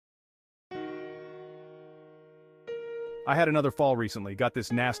I had another fall recently, got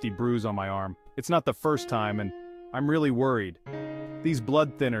this nasty bruise on my arm. It's not the first time, and I'm really worried. These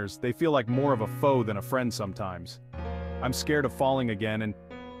blood thinners, they feel like more of a foe than a friend sometimes. I'm scared of falling again, and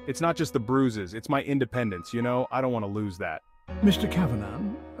it's not just the bruises, it's my independence, you know? I don't want to lose that. Mr.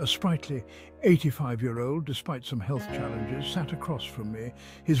 Cavanan, a sprightly 85-year-old, despite some health challenges, sat across from me,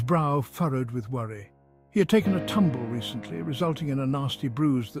 his brow furrowed with worry. He had taken a tumble recently, resulting in a nasty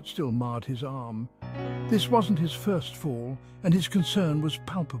bruise that still marred his arm. This wasn't his first fall, and his concern was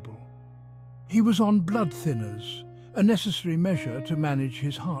palpable. He was on blood thinners, a necessary measure to manage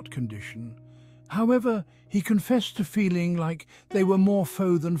his heart condition. However, he confessed to feeling like they were more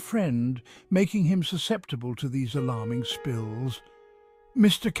foe than friend, making him susceptible to these alarming spills.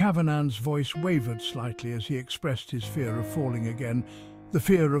 Mr. Cavanan's voice wavered slightly as he expressed his fear of falling again, the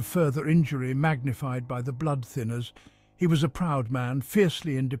fear of further injury magnified by the blood thinners. He was a proud man,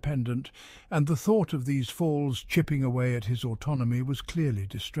 fiercely independent, and the thought of these falls chipping away at his autonomy was clearly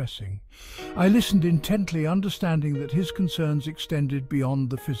distressing. I listened intently, understanding that his concerns extended beyond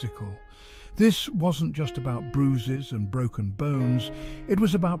the physical. This wasn't just about bruises and broken bones, it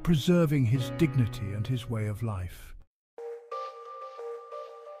was about preserving his dignity and his way of life.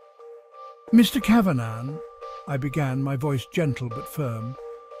 "Mr. Cavanan," I began, my voice gentle but firm,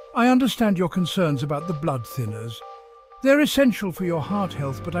 "I understand your concerns about the blood thinners. They're essential for your heart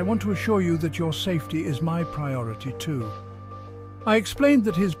health, but I want to assure you that your safety is my priority too." I explained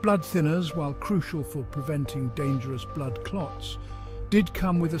that his blood thinners, while crucial for preventing dangerous blood clots, did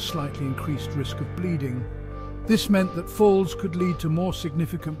come with a slightly increased risk of bleeding. This meant that falls could lead to more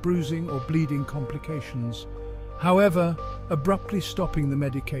significant bruising or bleeding complications. However, abruptly stopping the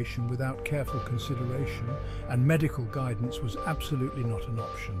medication without careful consideration and medical guidance was absolutely not an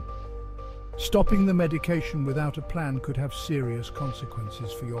option. Stopping the medication without a plan could have serious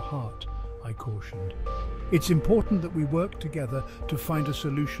consequences for your heart, I cautioned. It's important that we work together to find a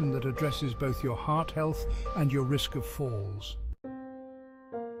solution that addresses both your heart health and your risk of falls.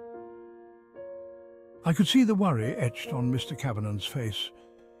 I could see the worry etched on Mr. Cavanan's face.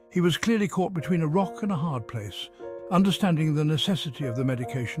 He was clearly caught between a rock and a hard place, understanding the necessity of the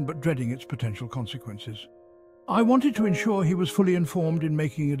medication but dreading its potential consequences. I wanted to ensure he was fully informed in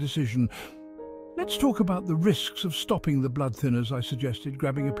making a decision. "Let's talk about the risks of stopping the blood thinners," I suggested,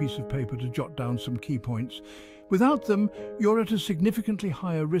 grabbing a piece of paper to jot down some key points. "Without them, you're at a significantly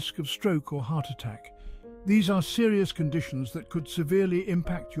higher risk of stroke or heart attack. These are serious conditions that could severely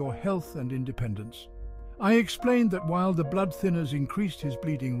impact your health and independence." I explained that while the blood thinners increased his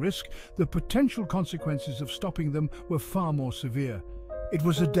bleeding risk, the potential consequences of stopping them were far more severe. It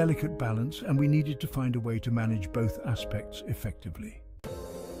was a delicate balance, and we needed to find a way to manage both aspects effectively.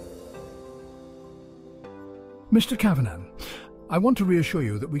 "Mr. Cavanan, I want to reassure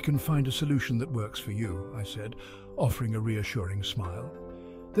you that we can find a solution that works for you," I said, offering a reassuring smile.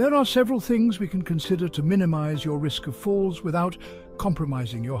 "There are several things we can consider to minimize your risk of falls without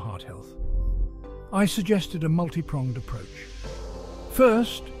compromising your heart health." I suggested a multi-pronged approach.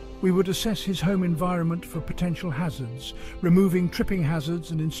 First, we would assess his home environment for potential hazards, removing tripping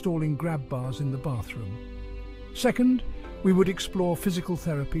hazards and installing grab bars in the bathroom. Second, we would explore physical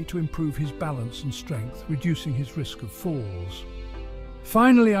therapy to improve his balance and strength, reducing his risk of falls.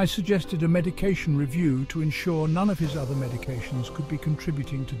 Finally, I suggested a medication review to ensure none of his other medications could be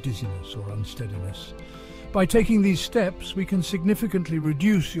contributing to dizziness or unsteadiness. By taking these steps, we can significantly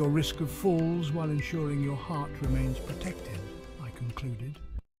reduce your risk of falls while ensuring your heart remains protected, I concluded.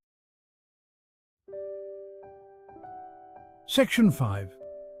 Section 5.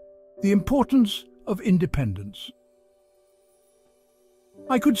 The importance of independence.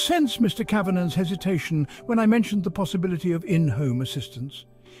 I could sense Mr. Cavanan's hesitation when I mentioned the possibility of in-home assistance.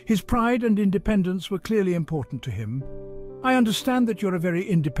 His pride and independence were clearly important to him. "I understand that you're a very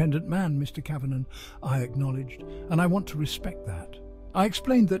independent man, Mr. Cavanan," I acknowledged, "and I want to respect that." I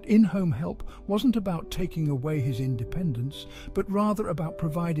explained that in-home help wasn't about taking away his independence, but rather about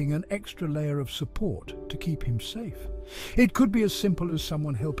providing an extra layer of support to keep him safe. It could be as simple as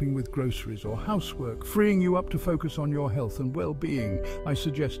someone helping with groceries or housework, freeing you up to focus on your health and well-being, I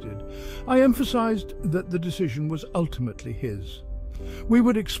suggested. I emphasized that the decision was ultimately his. We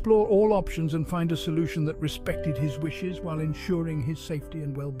would explore all options and find a solution that respected his wishes while ensuring his safety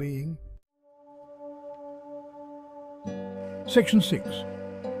and well-being. Section 6.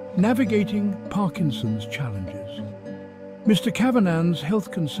 Navigating Parkinson's challenges. Mr. Cavanan's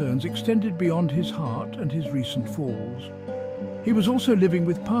health concerns extended beyond his heart and his recent falls. He was also living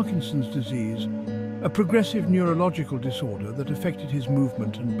with Parkinson's disease, a progressive neurological disorder that affected his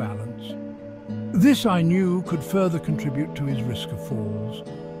movement and balance. This, I knew, could further contribute to his risk of falls.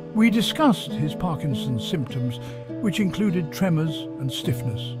 We discussed his Parkinson's symptoms, which included tremors and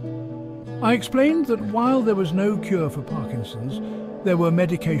stiffness. I explained that while there was no cure for Parkinson's, there were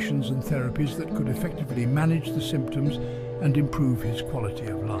medications and therapies that could effectively manage the symptoms and improve his quality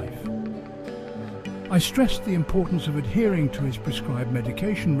of life. I stressed the importance of adhering to his prescribed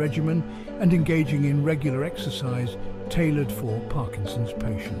medication regimen and engaging in regular exercise tailored for Parkinson's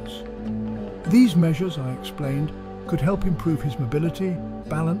patients. These measures, I explained, could help improve his mobility,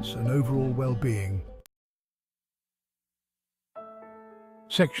 balance and overall well-being.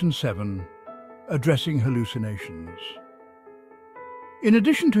 Section 7. Addressing hallucinations. In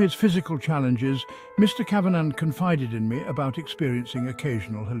addition to his physical challenges, Mr. Cavanan confided in me about experiencing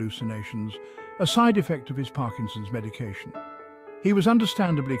occasional hallucinations, a side effect of his Parkinson's medication. He was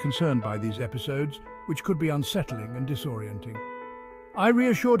understandably concerned by these episodes, which could be unsettling and disorienting. I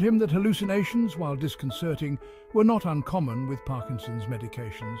reassured him that hallucinations, while disconcerting, were not uncommon with Parkinson's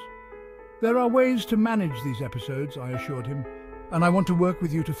medications. There are ways to manage these episodes, I assured him, and I want to work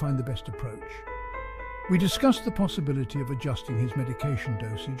with you to find the best approach. We discussed the possibility of adjusting his medication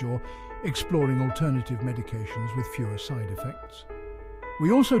dosage or exploring alternative medications with fewer side effects.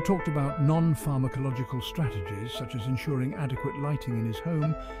 We also talked about non-pharmacological strategies such as ensuring adequate lighting in his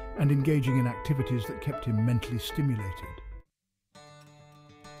home and engaging in activities that kept him mentally stimulated.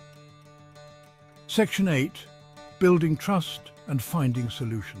 Section 8. Building trust and finding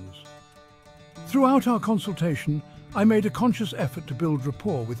solutions. Throughout our consultation, I made a conscious effort to build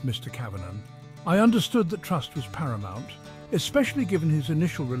rapport with Mr. Cavanan. I understood that trust was paramount, especially given his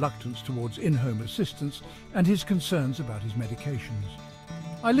initial reluctance towards in-home assistance and his concerns about his medications.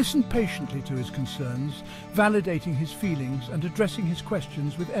 I listened patiently to his concerns, validating his feelings and addressing his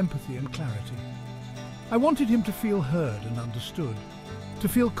questions with empathy and clarity. I wanted him to feel heard and understood, to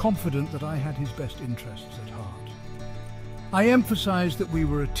feel confident that I had his best interests at heart. I emphasized that we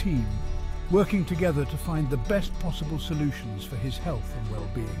were a team, working together to find the best possible solutions for his health and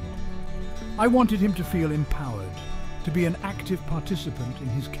well-being. I wanted him to feel empowered, to be an active participant in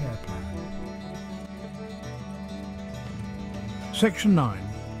his care plan. Section 9.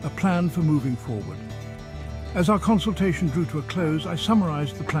 A plan for moving forward. As our consultation drew to a close, I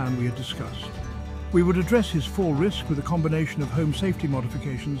summarized the plan we had discussed. We would address his fall risk with a combination of home safety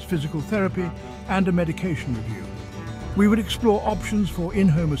modifications, physical therapy, and a medication review. We would explore options for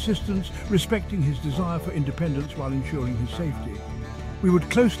in-home assistance, respecting his desire for independence while ensuring his safety. We would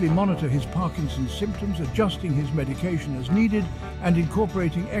closely monitor his Parkinson's symptoms, adjusting his medication as needed, and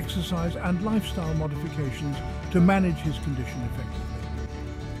incorporating exercise and lifestyle modifications to manage his condition effectively.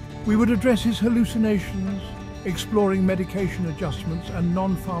 We would address his hallucinations, exploring medication adjustments and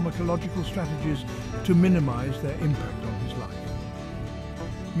non-pharmacological strategies to minimize their impact on his life.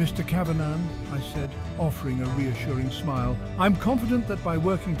 Mr. Cavanan, I said, offering a reassuring smile, I'm confident that by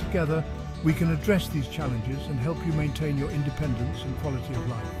working together, we can address these challenges and help you maintain your independence and quality of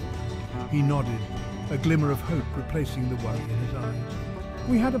life. He nodded, a glimmer of hope replacing the worry in his eyes.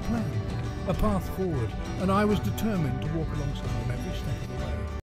 We had a plan, a path forward, and I was determined to walk alongside him every step of the way.